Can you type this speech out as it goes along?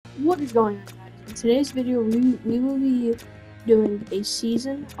What is going on, guys? In today's video, we will be doing a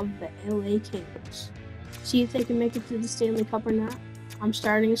season of the LA Kings. See if they can make it to the Stanley Cup or not. I'm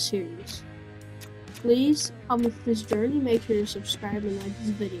starting a series. Please help with this journey. Make sure to subscribe and like this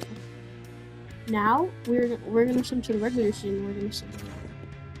video. Now we're gonna swim to the regular season. We're gonna swim.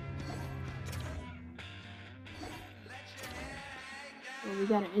 Well, we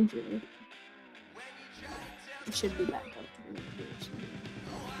got an injury. We should be back up to the regular season.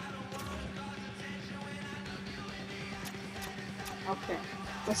 Okay,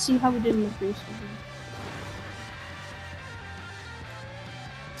 let's see how we did in the preseason.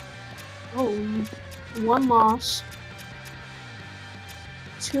 Oh, 1 loss,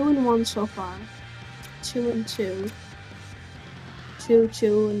 2-1 so far, 2-2,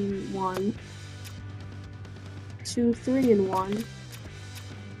 2-2-1, 2-3-1,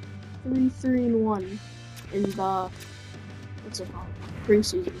 3-3-1 in the what's it called?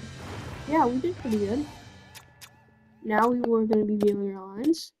 Preseason. Yeah, we did pretty good. Now we were going to be viewing our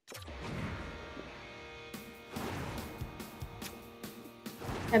lines.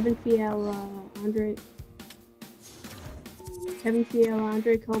 Kevin Fiala, Andre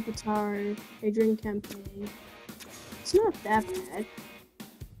Kopitar, Adrian Kempe. It's not that bad.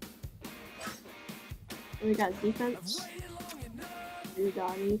 And we got defense.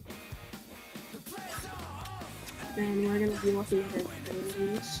 Gotti. Then we're going to be looking at our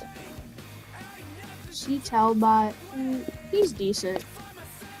abilities. See Talbot, he's decent.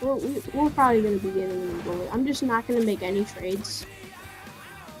 We're probably going to be getting him a goalie. I'm just not going to make any trades.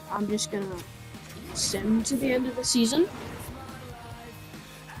 I'm just going to sim to the end of the season.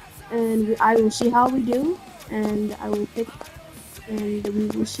 And I will see how we do. And I will pick. And we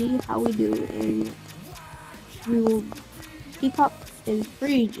will see how we do. And we will pick up in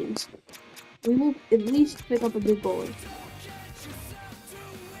free agents. We will at least pick up a good goalie.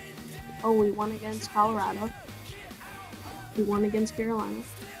 Oh, we won against Colorado. We won against Carolina.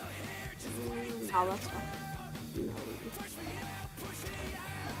 No, that's not. No.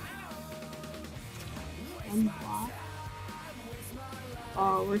 One block.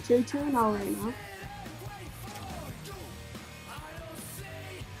 Oh, we're 2-2 now right now.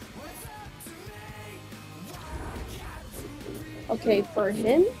 Okay, for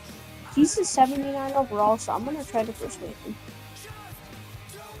him, he's a 79 overall, so I'm gonna try to persuade him.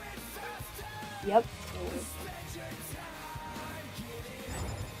 Yep.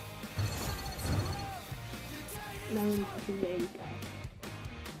 No, he's 85.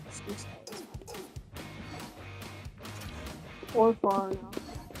 4-4 now.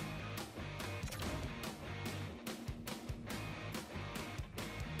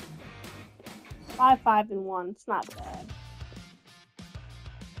 5-5-1. It's not bad.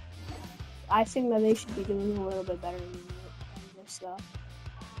 I think that they should be doing a little bit better than this stuff.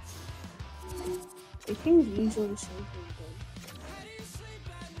 The Kings usually so pretty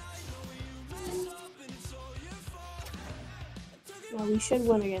good. Well, we should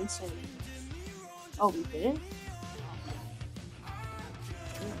win against him. Oh, we didn't?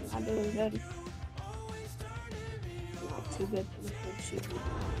 Not doing good. Not too good for the first season.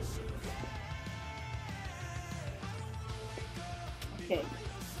 Okay.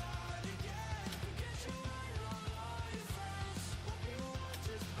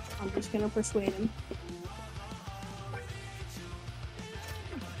 I'm just gonna persuade him.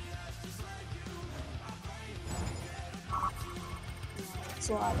 That's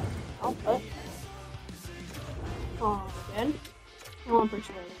a lot of output. Oh, again? I won't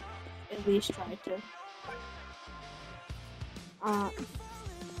persuade him. At least try to. I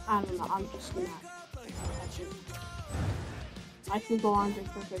don't know. I'm just not. I can go on to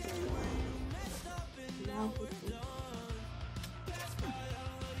perfect anyway. Now,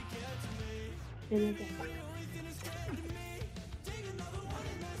 and again.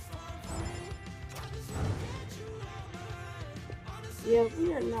 Yeah,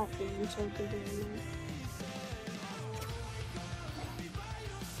 we are not doing so good anymore.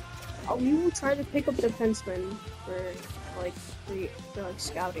 Oh, we will try to pick up defensemen for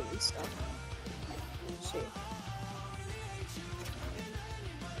scouting and stuff. Let's see.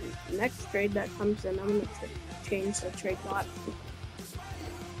 The next trade that comes in, I'm gonna change the trade bot.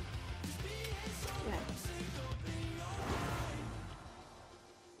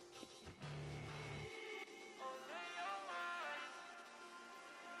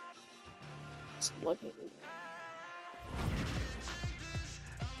 Look at me.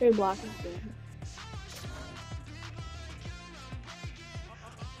 Trade block is good.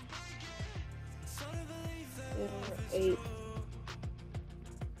 Yeah, 8.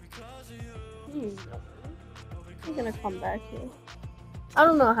 I'm gonna come back here. I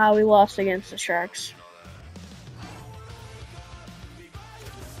don't know how we lost against the Sharks.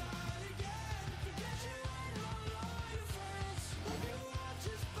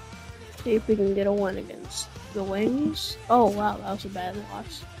 See if we can get a win against the Wings. Oh wow, that was a bad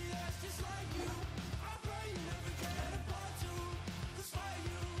loss.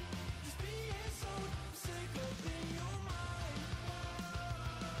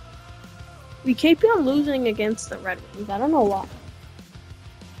 We keep on losing against the Red Wings. I don't know why.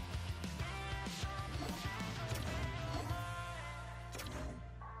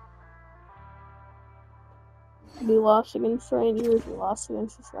 We lost against the Rangers. We lost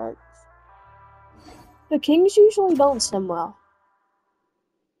against the Sharks. The Kings usually don't sim well.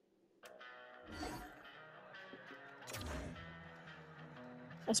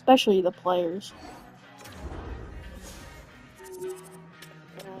 Especially the players.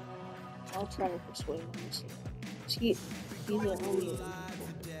 I'll try to persuade him. He's only.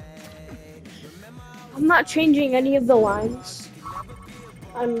 I'm not changing any of the lines.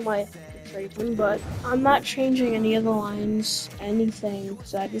 I might trade him, but I'm not changing any of the lines, anything,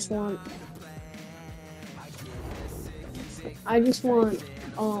 because I just want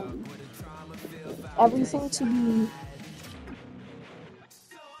everything to be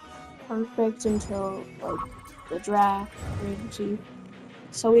perfect until like the draft, free agency,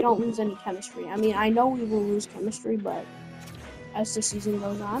 so we don't lose any chemistry. I mean, I know we will lose chemistry, but as the season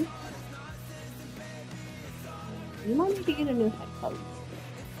goes on, we might need to get a new head coach.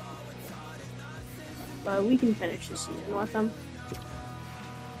 But we can finish the season with them.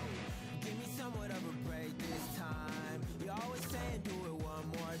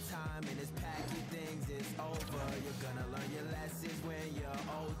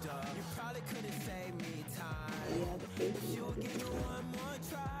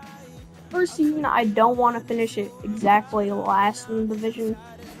 First season, I don't want to finish it exactly last in the division.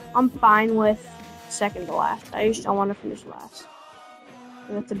 I'm fine with second to last. I just don't want to finish last.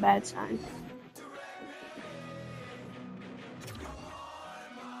 That's a bad sign.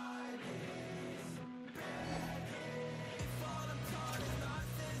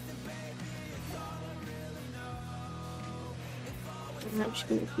 I'm just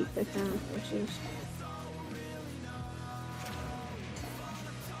gonna keep the current forces.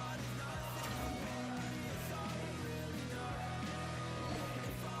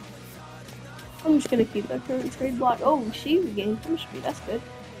 I'm just gonna keep that current trade block. Oh, see, we gained chemistry. That's good.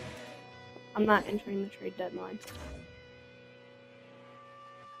 I'm not entering the trade deadline.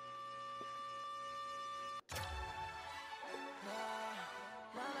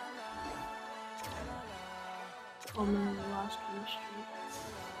 Oh man, we lost chemistry.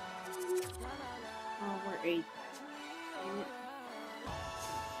 Oh, we're 8. Dang it.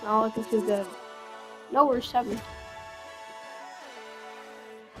 Not looking too good. No, we're 7.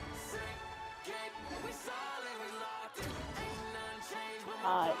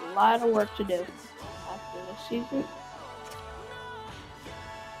 A lot of work to do after this season.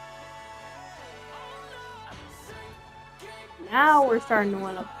 Now we're starting to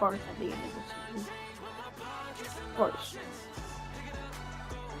win, of course, at the end of the season. Of course.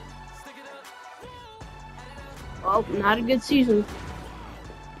 Well, not a good season.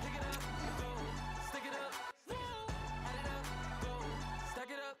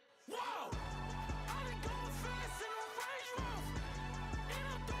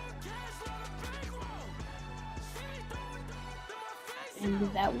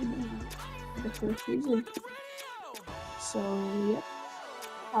 And that would be the first season. So, yep.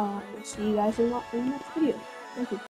 See you guys in the next video. Thank you.